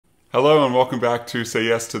Hello and welcome back to Say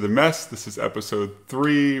Yes to the Mess. This is episode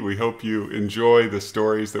 3. We hope you enjoy the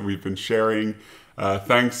stories that we've been sharing.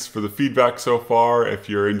 Thanks for the feedback so far. If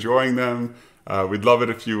you're enjoying them, we'd love it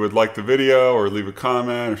if you would like the video or leave a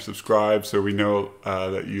comment or subscribe so we know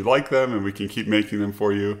that you like them and we can keep making them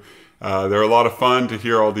for you. They're a lot of fun to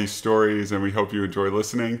hear all these stories and we hope you enjoy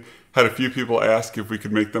listening. Had a few people ask if we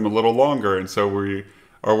could make them a little longer, and so we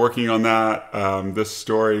are working on that. This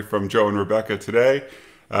story from Joe and Rebecca today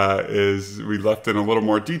is we left in a little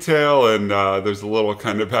more detail, and there's a little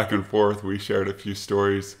kind of back and forth. We shared a few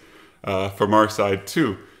stories from our side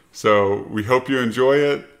too. So we hope you enjoy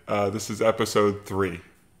it. This is episode 3.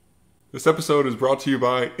 This episode is brought to you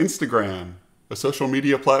by Instagram, a social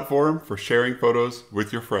media platform for sharing photos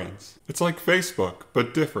with your friends. It's like Facebook,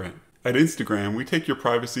 but different. At Instagram, we take your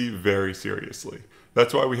privacy very seriously.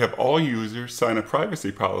 That's why we have all users sign a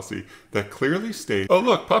privacy policy that clearly states, "Oh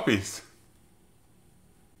look, puppies."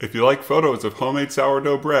 If you like photos of homemade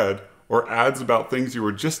sourdough bread or ads about things you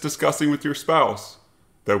were just discussing with your spouse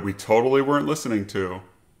that we totally weren't listening to,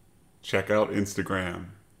 check out Instagram.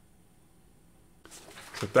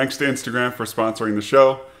 So thanks to Instagram for sponsoring the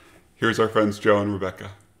show. Here's our friends Joe and Rebecca.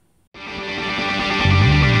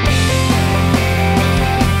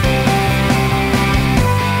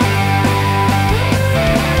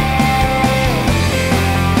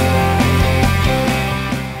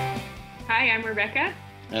 Hi, I'm Rebecca.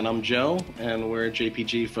 And I'm Joe, and we're at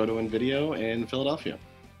JPG Photo and Video in Philadelphia.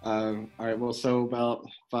 All right, well, so about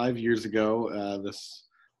 5 years ago, this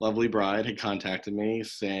lovely bride had contacted me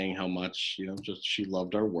saying how much, just she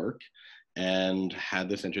loved our work and had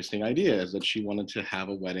this interesting idea is that she wanted to have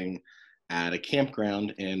a wedding at a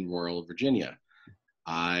campground in rural Virginia.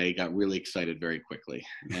 I got really excited very quickly.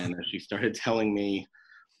 And as she started telling me,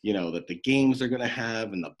 that the games they're going to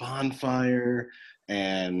have and the bonfire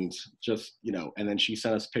and just, and then she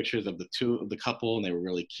sent us pictures of the couple, and they were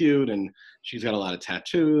really cute, and she's got a lot of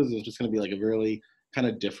tattoos. It's just going to be like a really kind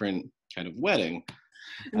of different kind of wedding.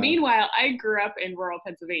 Meanwhile, I grew up in rural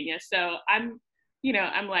Pennsylvania, so I'm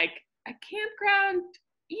like a campground,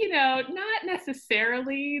 not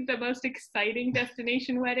necessarily the most exciting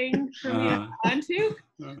destination wedding for me to go on to.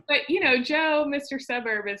 But, Joe, Mr.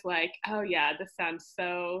 Suburb, is like, oh yeah, this sounds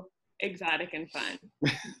so exotic and fun.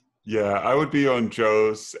 Yeah, I would be on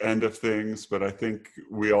Joe's end of things, but I think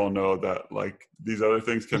we all know that like these other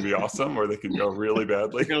things can be awesome or they can go really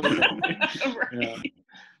badly. Right. Yeah.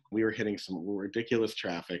 We were hitting some ridiculous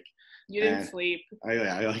traffic. You didn't sleep. I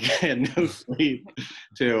had no sleep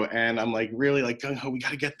too. And I'm like, really like, oh, we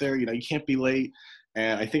got to get there. You can't be late.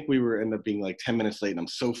 And I think we were end up being like 10 minutes late, and I'm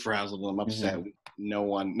so frazzled and I'm upset. Mm-hmm. No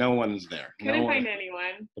one's there. Couldn't find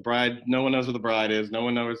anyone. The bride, no one knows where the bride is. No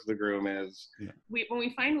one knows who the groom is. Yeah. When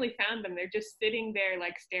we finally found them, they're just sitting there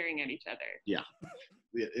like staring at each other. Yeah.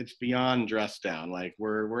 It's beyond dressed down. Like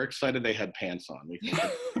we're excited they had pants on. We think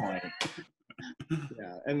it's fine.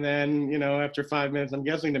 Yeah. And then, after 5 minutes, I'm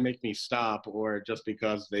guessing to make me stop, or just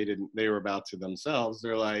because they were about to themselves,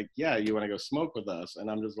 they're like, yeah, you want to go smoke with us? And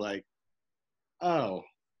I'm just like, oh,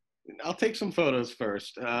 I'll take some photos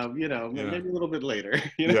first, maybe a little bit later,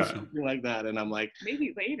 something like that. And I'm like,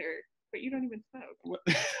 maybe later, but you don't even smoke.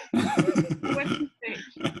 What do you think?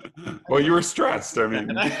 Well, you were stressed. I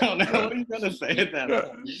mean, I don't know. What are you going to say at that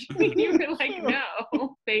point? You were like,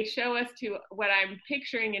 no. They show us to what I'm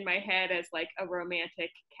picturing in my head as like a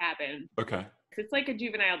romantic cabin. Okay. It's like a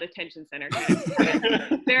juvenile detention center.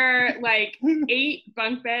 There are like 8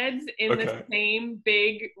 bunk beds in the same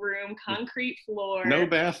big room, concrete floor. No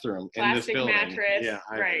bathroom in this building. Plastic mattress. Yeah,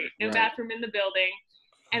 right. No bathroom in the building.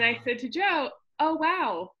 And I said to Joe, oh,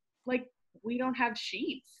 wow, like we don't have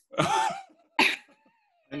sheets.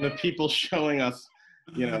 And the people showing us,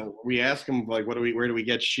 we ask them like, where do we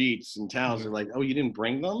get sheets and towels? They're like, oh, you didn't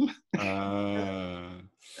bring them?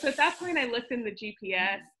 So at that point, I looked in the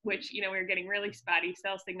GPS, which, we were getting really spotty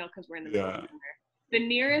cell signal because we're in the middle of nowhere. The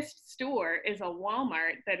nearest store is a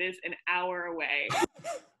Walmart that is an hour away.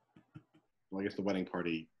 Well, I guess the wedding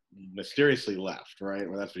party mysteriously left, right?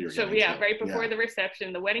 Well, that's what you were getting to. Right before the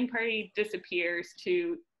reception, the wedding party disappears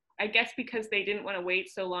to, I guess because they didn't want to wait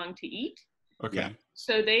so long to eat. Okay. Yeah.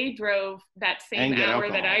 So they drove that same hour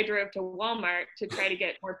that I drove to Walmart to try to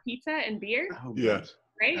get more pizza and beer. Oh, yeah.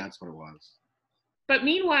 Right? That's what it was. But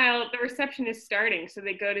meanwhile, the reception is starting, so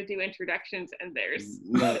they go to do introductions, and there's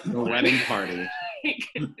the wedding party.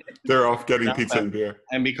 They're off getting pizza and beer.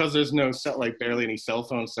 And because there's barely any cell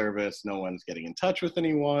phone service, no one's getting in touch with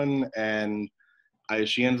anyone, and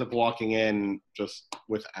she ends up walking in just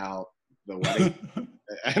without the wedding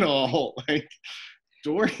at all. Like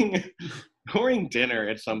during dinner,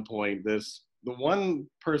 at some point, this the one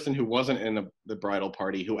person who wasn't in the bridal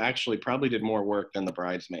party who actually probably did more work than the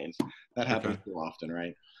bridesmaids. That happens too often,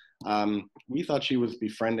 right? We thought she was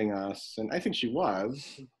befriending us, and I think she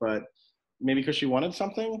was, but maybe because she wanted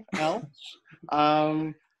something else.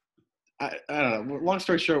 I don't know. Long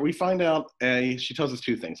story short, we find out she tells us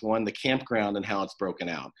two things. One, the campground and how it's broken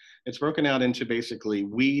out. It's broken out into basically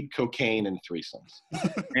weed, cocaine, and threesomes.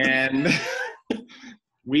 And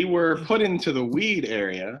we were put into the weed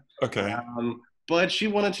area. Okay. But she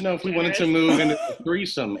wanted to know if we wanted to move into the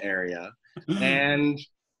threesome area. And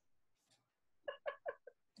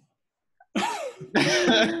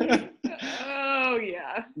oh,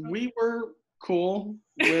 yeah. We were cool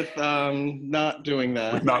with not doing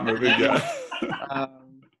that. With not moving, yeah.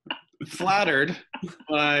 Flattered,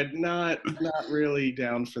 but not really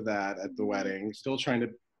down for that at the wedding. Still trying to,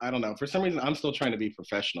 I don't know. For some reason, I'm still trying to be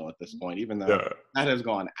professional at this point, even though that has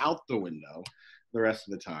gone out the window the rest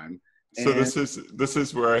of the time. So this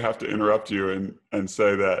is where I have to interrupt you and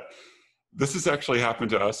say that this has actually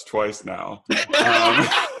happened to us twice now.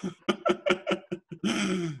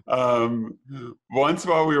 Once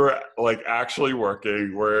while we were like actually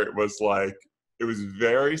working, where it was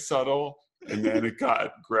very subtle, and then it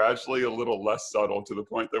got gradually a little less subtle to the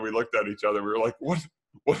point that we looked at each other. We were like, what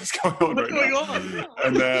is going on right now?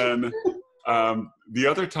 And then the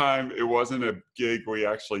other time, it wasn't a gig we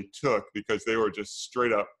actually took because they were just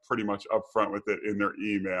straight up pretty much upfront with it in their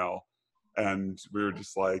email. And we were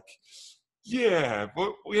just like, yeah,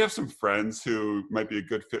 but we have some friends who might be a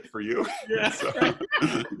good fit for you. Yeah. So, That's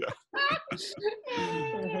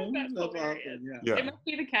hilarious. Yeah. It must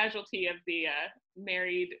be the casualty of the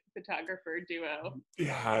married photographer duo.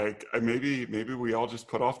 Yeah, maybe we all just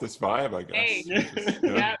put off this vibe, I guess. Hey.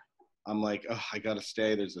 Yeah. I'm like, oh, I gotta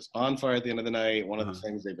stay. There's this bonfire at the end of the night. One of the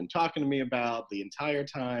things they've been talking to me about the entire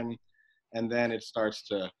time, and then it starts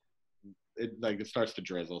to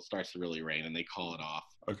drizzle, it starts to really rain, and they call it off.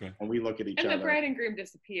 Okay. And we look at each other. And the bride and groom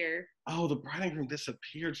disappear. Oh, the bride and groom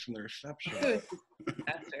disappeared from the reception.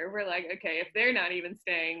 We're like, okay, if they're not even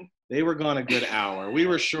staying. They were gone a good hour. We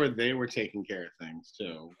were sure they were taking care of things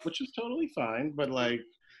too, which is totally fine. But like,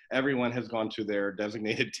 everyone has gone to their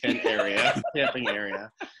designated tent area, camping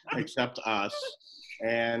area, except us.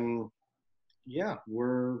 And yeah,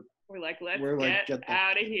 we're like, let's get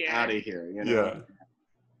out of here. You know?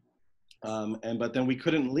 Yeah. But then we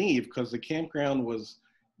couldn't leave because the campground was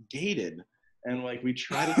gated, and like we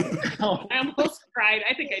tried to get out. I almost cried.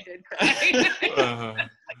 I think I did cry. I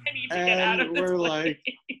need to get out of this place.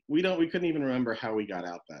 We couldn't even remember how we got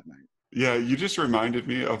out that night. Yeah, you just reminded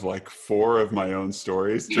me of like 4 of my own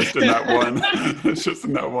stories just in that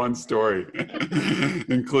one story,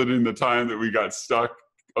 including the time that we got stuck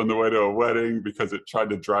on the way to a wedding because it tried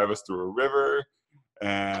to drive us through a river.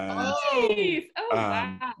 And wow.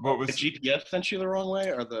 What was the GPS sent you the wrong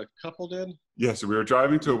way, or the couple did? Yeah, so we were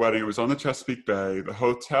driving to a wedding. It was on the Chesapeake Bay. The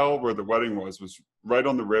hotel where the wedding was right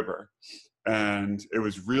on the river, and it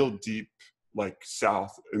was real deep, like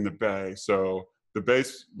south in the bay. So the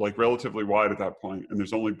bay's like relatively wide at that point, and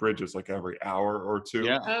there's only bridges like every hour or two.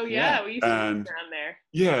 Yeah. Oh yeah, we used to live around there.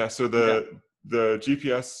 Yeah, so the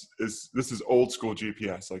GPS this is old school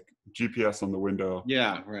GPS, like GPS on the window.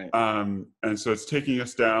 Yeah, right. And so it's taking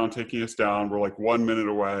us down. We're like 1 minute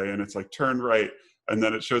away, and it's like turn right, and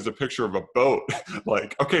then it shows a picture of a boat.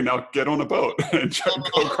 Like, okay, now get on a boat and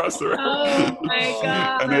go across the river. Oh my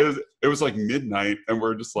god! And it was like midnight, and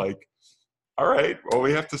we're just like, all right, well,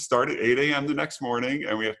 we have to start at 8 a.m. the next morning,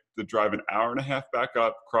 and we have to drive an hour and a half back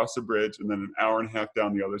up, cross the bridge, and then an hour and a half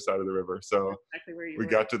down the other side of the river. So exactly where we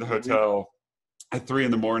got to the hotel at 3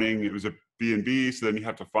 a.m. It was a B&B, so then you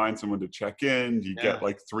have to find someone to check in. You get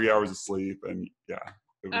like 3 hours of sleep, and yeah.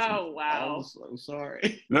 Wow. I'm so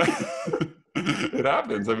sorry. It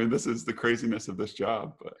happens. I mean, this is the craziness of this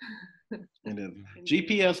job. But it is.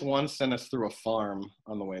 GPS once sent us through a farm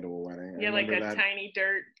on the way to a wedding. Yeah, like a tiny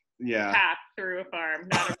dirt path through a farm,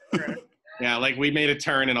 not a road. Yeah, like we made a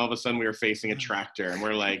turn, and all of a sudden we were facing a tractor, and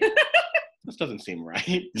we're like, this doesn't seem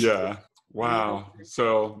right. Yeah. Wow.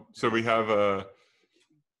 So we have a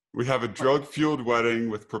drug-fueled wedding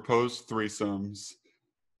with proposed threesomes,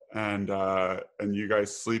 and you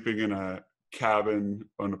guys sleeping in a cabin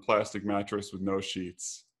on a plastic mattress with no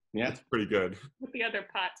sheets. Yeah, it's pretty good. With the other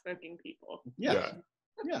pot-smoking people. Yeah.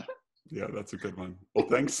 Yeah, that's a good one. Well,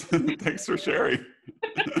 thanks for sharing.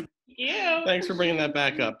 Yeah. Thanks for bringing that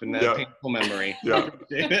back up in that painful memory. Yeah.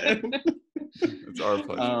 It's our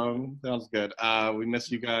pleasure. Sounds good. We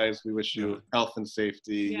miss you guys. We wish you health and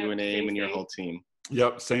safety, you and Aim and your whole team.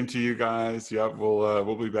 Yep. Same to you guys. Yep.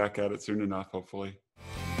 We'll be back at it soon enough, hopefully.